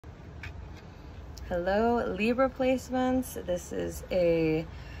Hello, Libra placements. This is a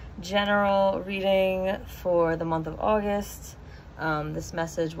general reading for the month of August. This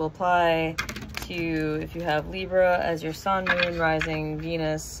message will apply to you if you have Libra as your sun, moon, rising,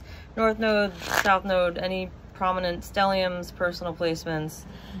 Venus, north node, south node, any prominent stelliums, personal placements.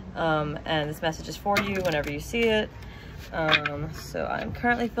 And this message is for you whenever you see it. So I'm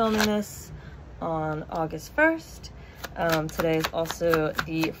currently filming this on August 1st. Today is also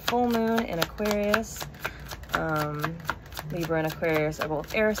the full moon in Aquarius. Libra and Aquarius are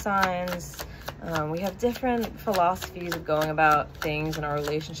both air signs. We have different philosophies of going about things in our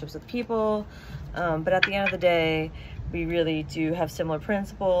relationships with people. But at the end of the day, we really do have similar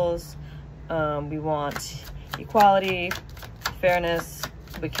principles. We want equality, fairness.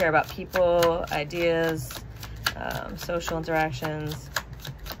 We care about people, ideas, social interactions.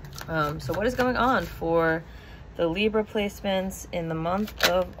 So what is going on for the Libra placements in the month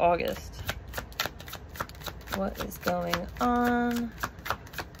of August? What is going on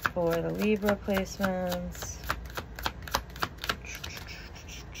for the Libra placements?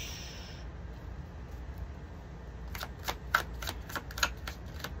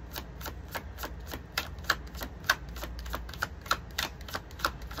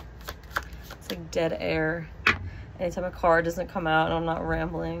 It's like dead air. Anytime a card doesn't come out and I'm not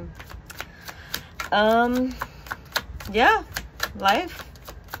rambling. Yeah, life.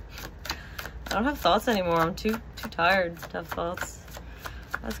 I don't have thoughts anymore. I'm too tired to have thoughts.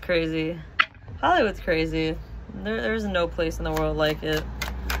 That's crazy. Hollywood's crazy. There's no place in the world like it.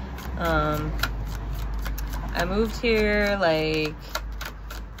 I moved here like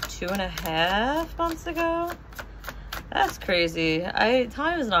 2.5 months ago. That's crazy.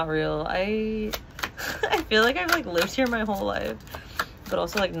 Time is not real. I feel like I've like lived here my whole life, but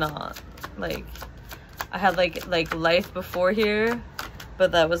also like not. Like I had like life before here,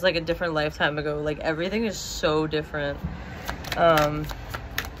 but that was like a different lifetime ago. Like everything is so different.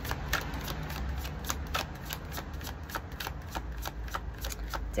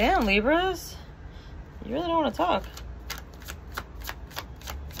 Damn, Libras, you really don't want to talk.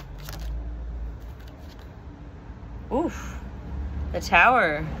 Oof, the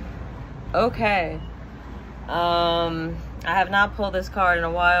Tower. Okay. I have not pulled this card in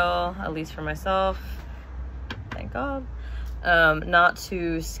a while, at least for myself. Thank God. Not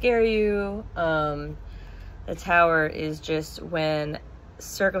to scare you. The Tower is just when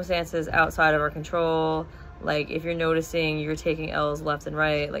circumstances outside of our control, like if you're noticing you're taking L's left and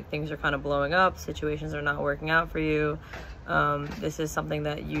right, like things are kind of blowing up, situations are not working out for you. This is something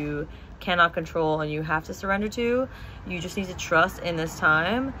that you cannot control and you have to surrender to. You just need to trust in this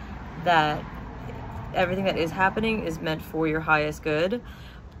time that everything that is happening is meant for your highest good.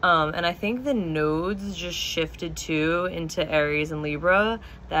 And I think the nodes just shifted too into Aries and Libra,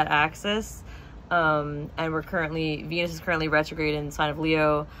 that axis. And Venus is currently retrograde in the sign of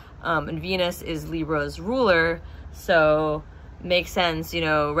Leo. And Venus is Libra's ruler. So makes sense, you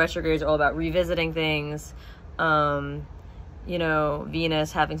know, retrogrades are all about revisiting things. You know,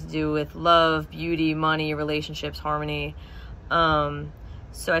 Venus having to do with love, beauty, money, relationships, harmony.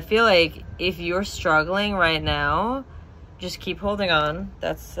 So I feel like if you're struggling right now, just keep holding on.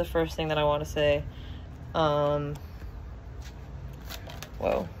 That's the first thing that I want to say. Whoa.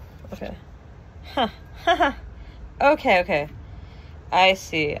 Okay. Okay. I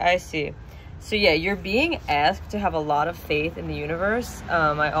see. So yeah, you're being asked to have a lot of faith in the universe.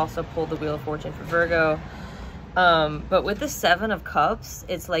 I also pulled the Wheel of Fortune for Virgo. But with the Seven of Cups,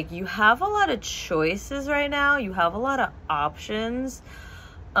 it's like you have a lot of choices right now. You have a lot of options.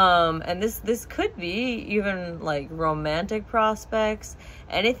 And this could be even like romantic prospects,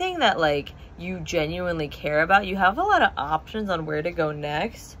 anything that like you genuinely care about. You have a lot of options on where to go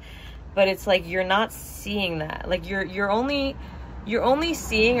next, but it's like you're not seeing that. Like you're only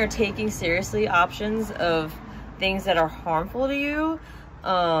seeing or taking seriously options of things that are harmful to you,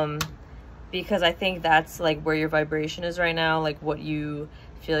 because I think that's like where your vibration is right now, like what you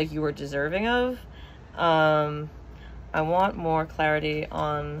feel like you are deserving of. I want more clarity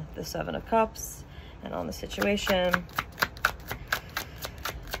on the Seven of Cups and on the situation.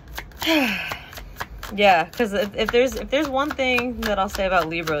 Yeah, because if there's one thing that I'll say about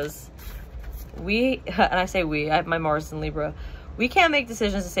Libras, and I say we, I have my Mars in Libra, we can't make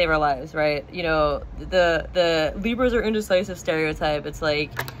decisions to save our lives, right? You know, the Libras are indecisive stereotype. It's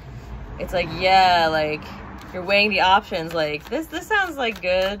like, yeah, like you're weighing the options, like this sounds like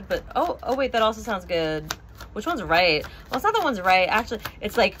good, but oh wait, that also sounds good. Which one's right? Well, it's not the one's right. Actually,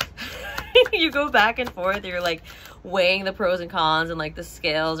 it's like you go back and forth. You're like weighing the pros and cons, and like the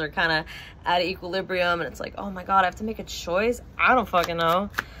scales are kind of at equilibrium. And it's like, oh my God, I have to make a choice. I don't fucking know.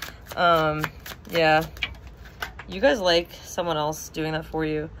 Yeah, you guys like someone else doing that for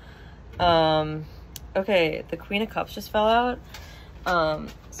you. Okay, the Queen of Cups just fell out.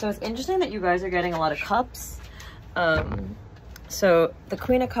 So it's interesting that you guys are getting a lot of cups. So the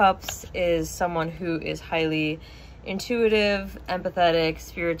Queen of Cups is someone who is highly intuitive, empathetic,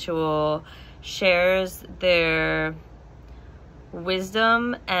 spiritual, shares their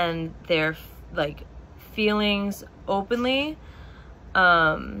wisdom and their like feelings openly,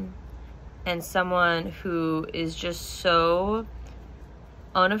 and someone who is just so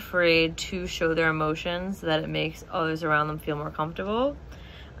unafraid to show their emotions that it makes others around them feel more comfortable.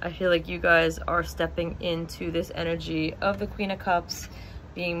 I feel like you guys are stepping into this energy of the Queen of Cups,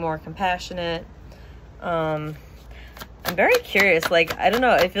 being more compassionate. I'm very curious, like, I don't know,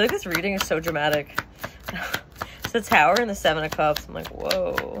 I feel like this reading is so dramatic. It's the Tower and the Seven of Cups. I'm like,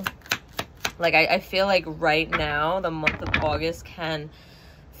 whoa. Like, I feel like right now, the month of August can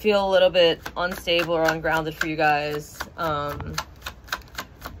feel a little bit unstable or ungrounded for you guys.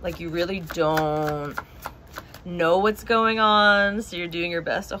 Like, you really don't know what's going on, so you're doing your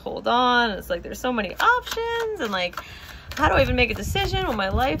best to hold on. It's like there's so many options, and like, how do I even make a decision when my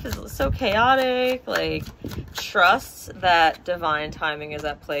life is so chaotic? Like, trust that divine timing is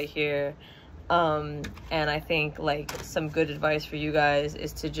at play here. And I think like some good advice for you guys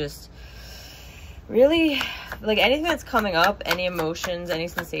is to just really, like, anything that's coming up, any emotions, any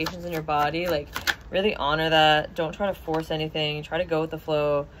sensations in your body, like, really honor that. Don't try to force anything. Try to go with the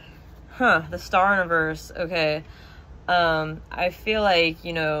flow. The Star in reverse. Okay. I feel like,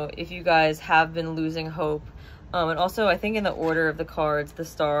 you know, if you guys have been losing hope, and also I think in the order of the cards, the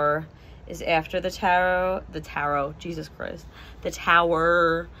Star is after the Tarot. Jesus Christ. The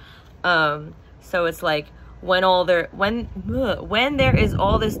Tower. So it's like when there is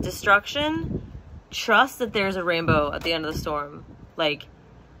all this destruction, trust that there's a rainbow at the end of the storm. Like,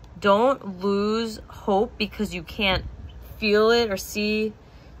 don't lose hope because you can't feel it or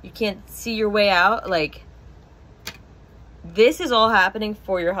you can't see your way out. Like, this is all happening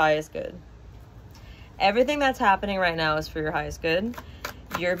for your highest good. Everything that's happening right now is for your highest good.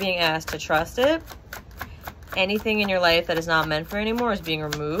 You're being asked to trust it. Anything in your life that is not meant for anymore is being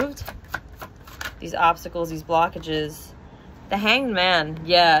removed. These obstacles, these blockages. The Hanged Man.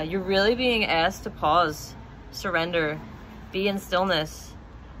 Yeah, you're really being asked to pause, surrender, be in stillness,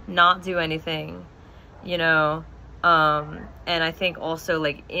 not do anything, you know. And I think also,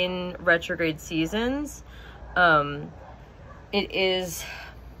 like, in retrograde seasons, it is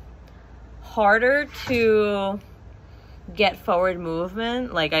harder to get forward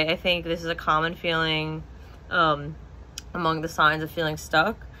movement. Like, I think this is a common feeling among the signs of feeling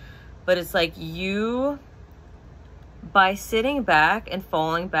stuck. But it's like you, by sitting back and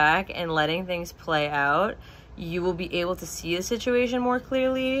falling back and letting things play out, you will be able to see the situation more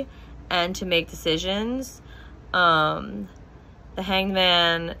clearly and to make decisions. The Hanged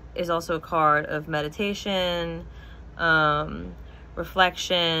Man is also a card of meditation,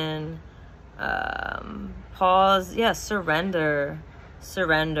 reflection, pause. Yeah, surrender.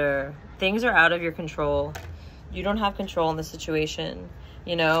 Things are out of your control. You don't have control in the situation,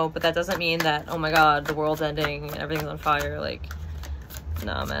 you know, but that doesn't mean that, oh my God, the world's ending and everything's on fire. Like,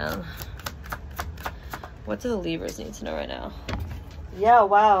 nah, man. What do the Libras need to know right now? Yeah,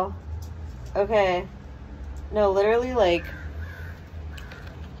 wow. Okay. No, literally, like,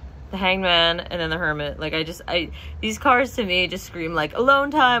 the Hanged Man and then the Hermit. Like, these cards to me just scream, like,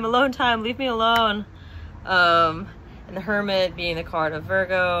 alone time, leave me alone. And the Hermit being the card of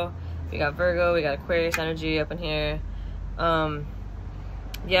Virgo. We got Virgo, we got Aquarius energy up in here.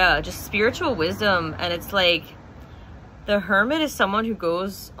 Yeah, just spiritual wisdom. And it's like, the Hermit is someone who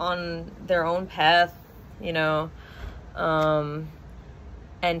goes on their own path, you know,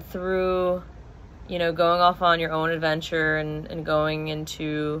 and through, you know, going off on your own adventure and going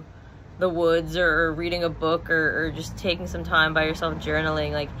into the woods or reading a book or just taking some time by yourself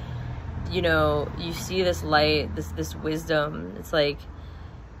journaling, like, you know, you see this light, this wisdom. It's like,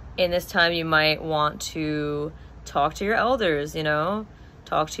 in this time you might want to talk to your elders, you know,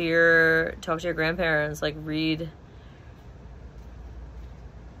 talk to your grandparents, like, read.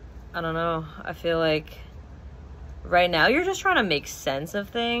 I don't know, I feel like right now you're just trying to make sense of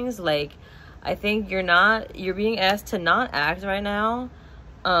things. Like, I think you're being asked to not act right now,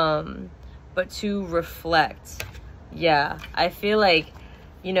 but to reflect. Yeah, I feel like,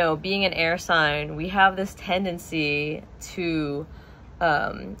 you know, being an air sign, we have this tendency to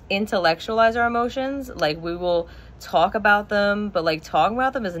intellectualize our emotions. Like, we will talk about them, but like, talking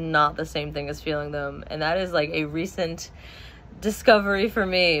about them is not the same thing as feeling them. And that is like a recent discovery for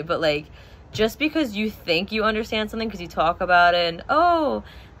me. But like, just because you think you understand something because you talk about it and, oh,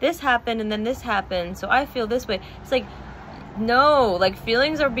 this happened and then this happened, so I feel this way. It's like, no, like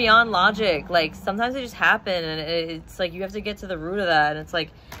feelings are beyond logic. Like sometimes they just happen, and it's like you have to get to the root of that. And it's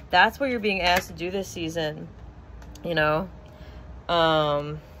like that's what you're being asked to do this season, you know.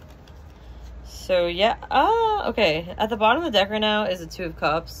 So yeah. Okay, at the bottom of the deck right now is the Two of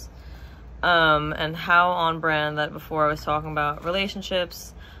Cups, and how on brand that before I was talking about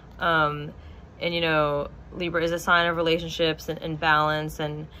relationships, and you know, Libra is a sign of relationships and balance,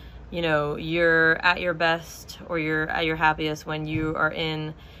 and you know, you're at your best or you're at your happiest when you are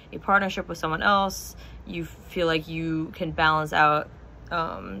in a partnership with someone else. You feel like you can balance out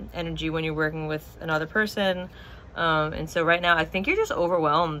energy when you're working with another person. And so right now, I think you're just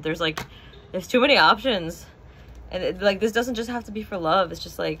overwhelmed. There's too many options. And like, this doesn't just have to be for love. It's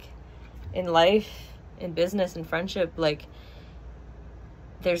just like in life, in business, in friendship, like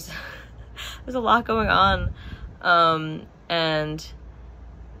there's a lot going on. And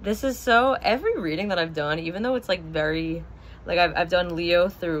this is so, every reading that I've done, even though it's like very, like I've done Leo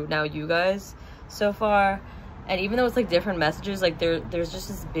through now you guys so far, and even though it's like different messages, like there's just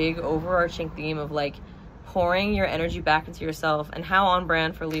this big overarching theme of like pouring your energy back into yourself, and how on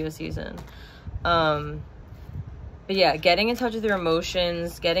brand for Leo season. But yeah, getting in touch with your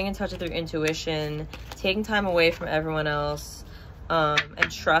emotions, getting in touch with your intuition, taking time away from everyone else,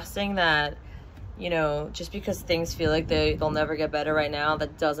 and trusting that, you know, just because things feel like they'll never get better right now,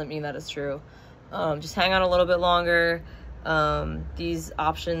 that doesn't mean that it's true. Just hang on a little bit longer. These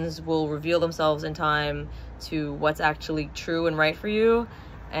options will reveal themselves in time to what's actually true and right for you,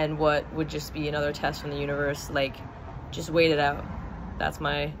 and what would just be another test from the universe. Like, just wait it out. That's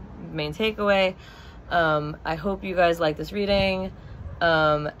my main takeaway. I hope you guys like this reading,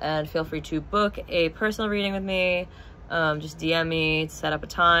 and feel free to book a personal reading with me. Just DM me, set up a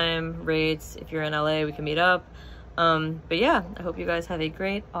time, rates. If you're in LA, we can meet up. But yeah, I hope you guys have a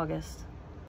great August.